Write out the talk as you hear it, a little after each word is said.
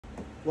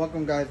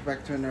Welcome, guys,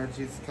 back to another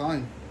Jesus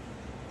Calling.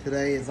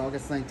 Today is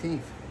August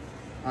 19th.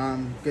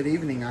 Good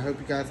evening. I hope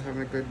you guys are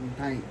having a good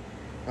night.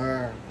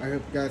 I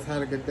hope you guys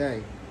had a good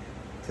day.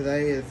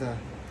 Today is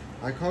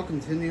I call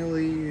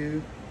continually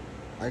you.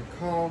 I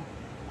call.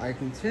 I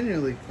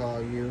continually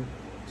call you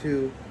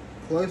to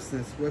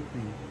closeness with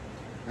me.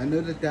 I know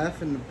the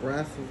depth and the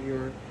breadth of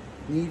your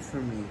need for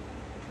me,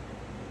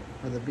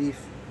 or the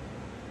brief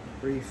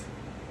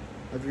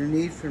of your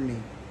need for me.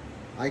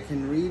 I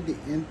can read the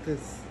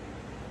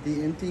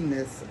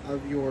emptiness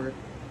of your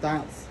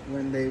thoughts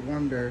when they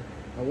wander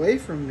away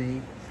from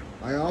me.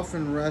 I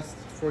often rest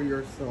for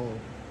your soul,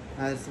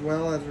 as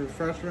well as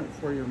refreshment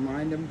for your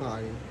mind and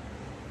body,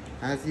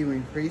 as you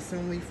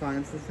increasingly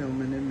find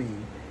fulfillment in me,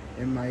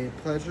 and my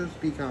pleasures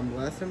become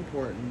less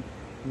important.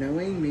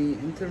 Knowing me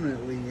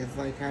intimately is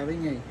like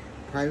having a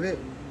private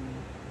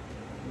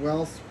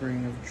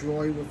wellspring of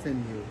joy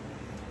within you.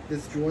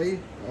 This joy,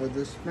 or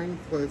this spring,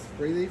 flows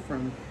freely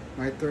from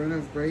my throne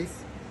of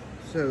grace,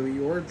 so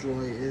your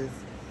joy is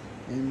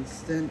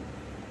instant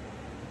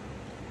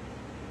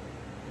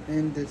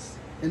and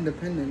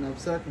independent of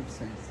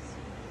circumstances.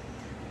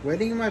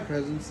 Waiting in my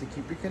presence to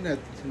keep you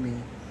connected to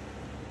me,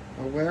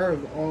 aware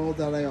of all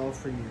that I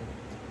offer you.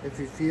 If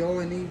you feel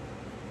any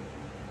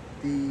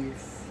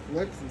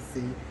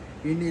deflexibility,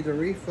 you need to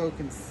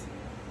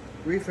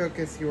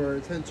refocus your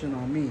attention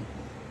on me.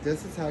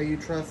 This is how you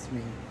trust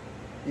me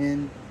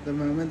in the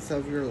moments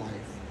of your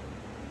life.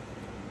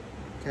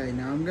 Okay,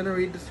 now I'm going to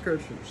read the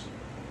scriptures.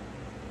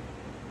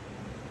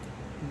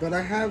 But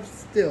I have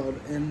stilled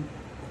and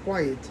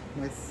quiet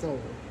my soul,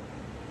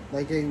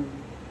 like a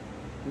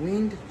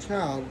weaned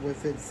child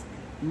with its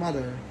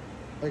mother,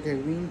 like a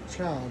weaned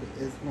child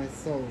is my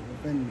soul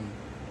within me.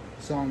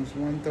 Psalms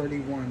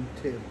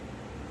 131:2.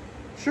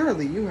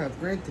 Surely you have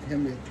granted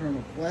him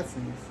eternal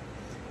blessings,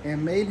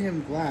 and made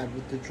him glad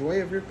with the joy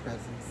of your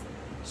presence.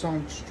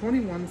 Psalms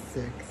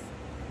 21:6.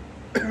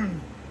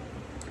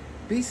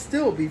 Be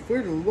still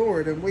before the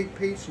Lord and wait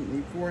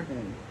patiently for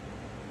him.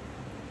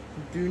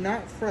 Do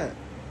not fret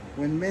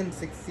when men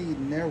succeed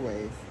in their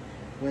ways,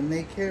 when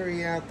they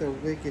carry out their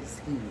wicked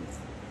schemes.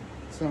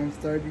 Psalms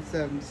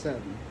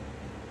 37:7.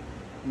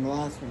 And the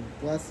last one.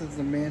 Blessed is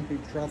the man who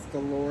trusts the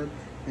Lord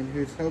and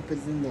whose hope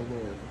is in the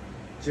Lord.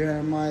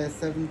 Jeremiah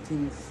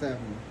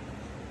 17:7.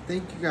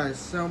 Thank you guys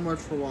so much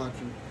for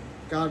watching.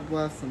 God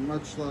bless and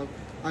much love.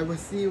 I will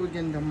see you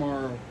again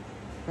tomorrow,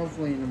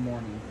 hopefully in the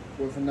morning,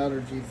 with another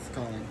Jesus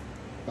Calling.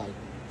 Bye.